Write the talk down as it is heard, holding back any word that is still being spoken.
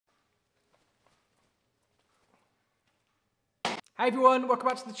Hey everyone, welcome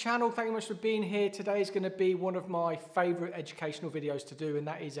back to the channel. Thank you much for being here. Today is going to be one of my favourite educational videos to do, and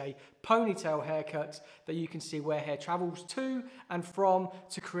that is a ponytail haircut that you can see where hair travels to and from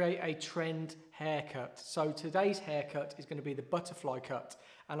to create a trend haircut. So today's haircut is going to be the butterfly cut,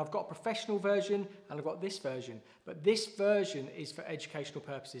 and I've got a professional version and I've got this version, but this version is for educational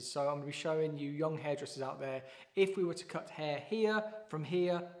purposes. So I'm going to be showing you young hairdressers out there, if we were to cut hair here, from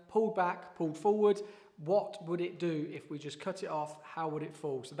here, pulled back, pulled forward, what would it do if we just cut it off? How would it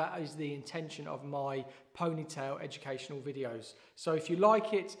fall? So that is the intention of my ponytail educational videos. So if you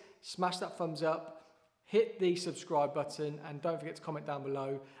like it, smash that thumbs up, hit the subscribe button, and don't forget to comment down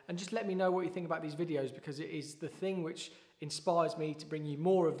below and just let me know what you think about these videos, because it is the thing which inspires me to bring you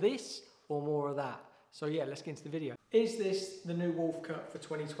more of this or more of that. So yeah, let's get into the video. Is this the new WOLFCUT for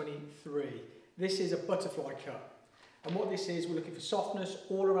 2023? This is a butterfly cut. And what this is, we're looking for softness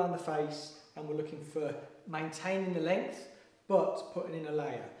all around the face, and we're looking for maintaining the length but putting in a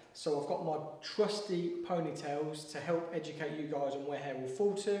layer. So I've got my trusty ponytails to help educate you guys on where hair will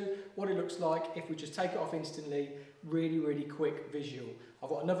fall to, what it looks like if we just take it off instantly. Really quick visual. I've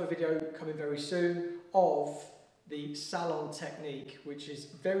got another video coming very soon of the salon technique, which is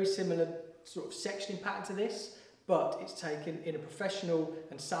very similar sort of sectioning pattern to this, but it's taken in a professional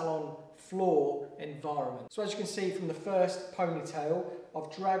and salon floor environment. So as you can see from the first ponytail,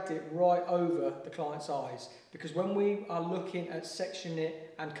 I've dragged it right over the client's eyes, because when we are looking at sectioning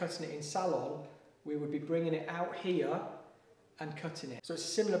it and cutting it in salon, we would be bringing it out here and cutting it. So it's a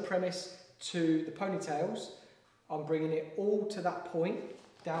similar premise to the ponytails. I'm bringing it all to that point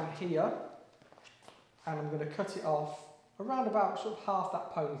down here, and I'm going to cut it off around about sort of half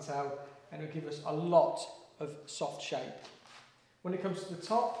that ponytail, and it'll give us a lot of soft shape. When it comes to the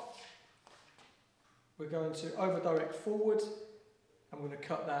top, we're going to over direct forward, and we're going to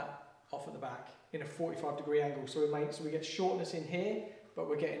cut that off at the back in a 45-degree angle. So we get shortness in here, but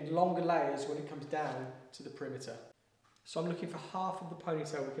we're getting longer layers when it comes down to the perimeter. So I'm looking for half of the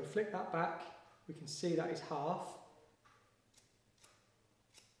ponytail. We can flick that back. We can see that is half.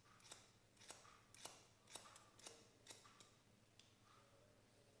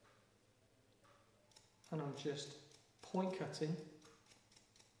 And I'm just point cutting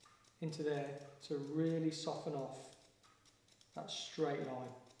into there to really soften off that straight line.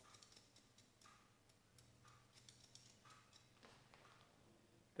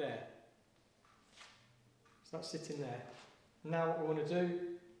 There. So that's sitting there. Now what we want to do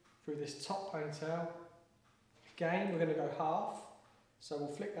through this top ponytail, again we're going to go half. So we'll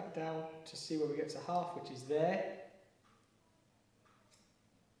flick that down to see where we get to half, which is there.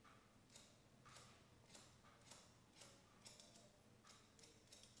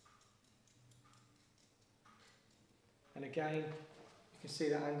 And again, you can see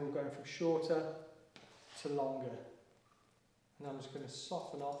that angle going from shorter to longer. And I'm just going to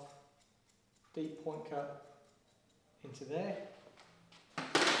soften off, deep point cut into there.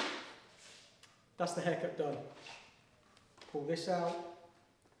 That's the haircut done. Pull this out.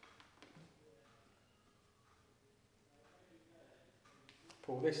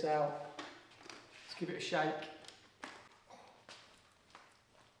 Pull this out. Let's give it a shake.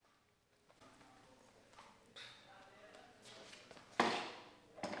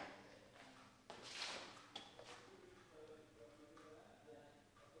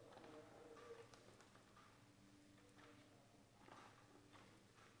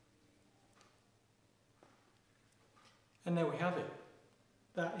 And there we have it.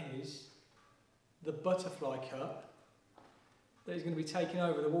 That is the butterfly cut that is going to be taking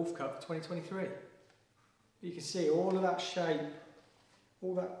over the WOLFCUT for 2023. You can see all of that shape,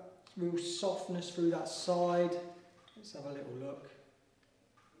 all that real softness through that side. Let's have a little look.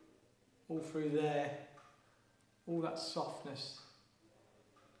 All through there, all that softness,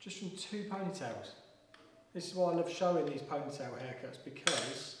 just from two ponytails. This is why I love showing these ponytail haircuts,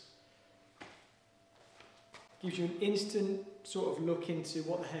 because gives you an instant sort of look into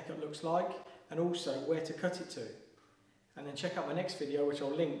what the haircut looks like, and also where to cut it to. And then check out my next video, which I'll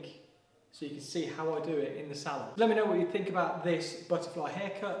link, so you can see how I do it in the salon. Let me know what you think about this butterfly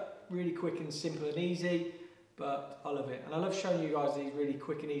haircut. Really quick and simple and easy, but I love it. And I love showing you guys these really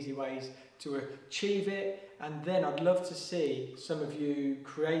quick and easy ways to achieve it. And then I'd love to see some of you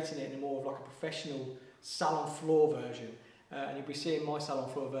creating it in more of like a professional salon floor version. And you'll be seeing my salon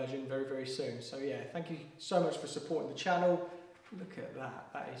floor version very soon. So yeah, thank you so much for supporting the channel. Look at that,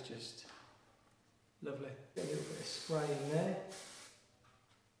 that is just lovely. Get a little bit of spray in there.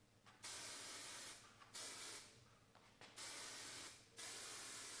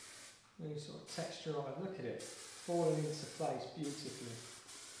 Really sort of texturised, look at it, falling into place beautifully.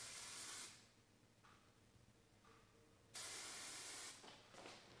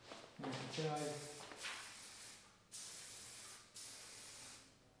 you know.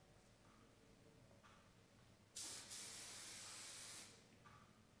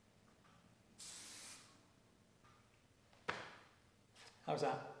 How's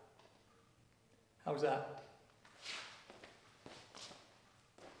that? How's that?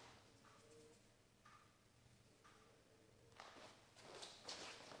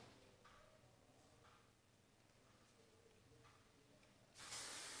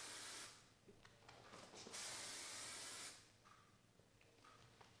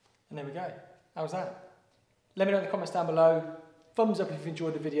 And there we go. How's that? Let me know in the comments down below. Thumbs up if you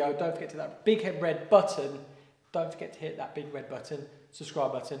enjoyed the video. Don't forget to hit that big red button. Don't forget to hit that big red button,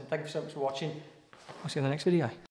 subscribe button. Thank you so much for watching. I'll see you in the next video.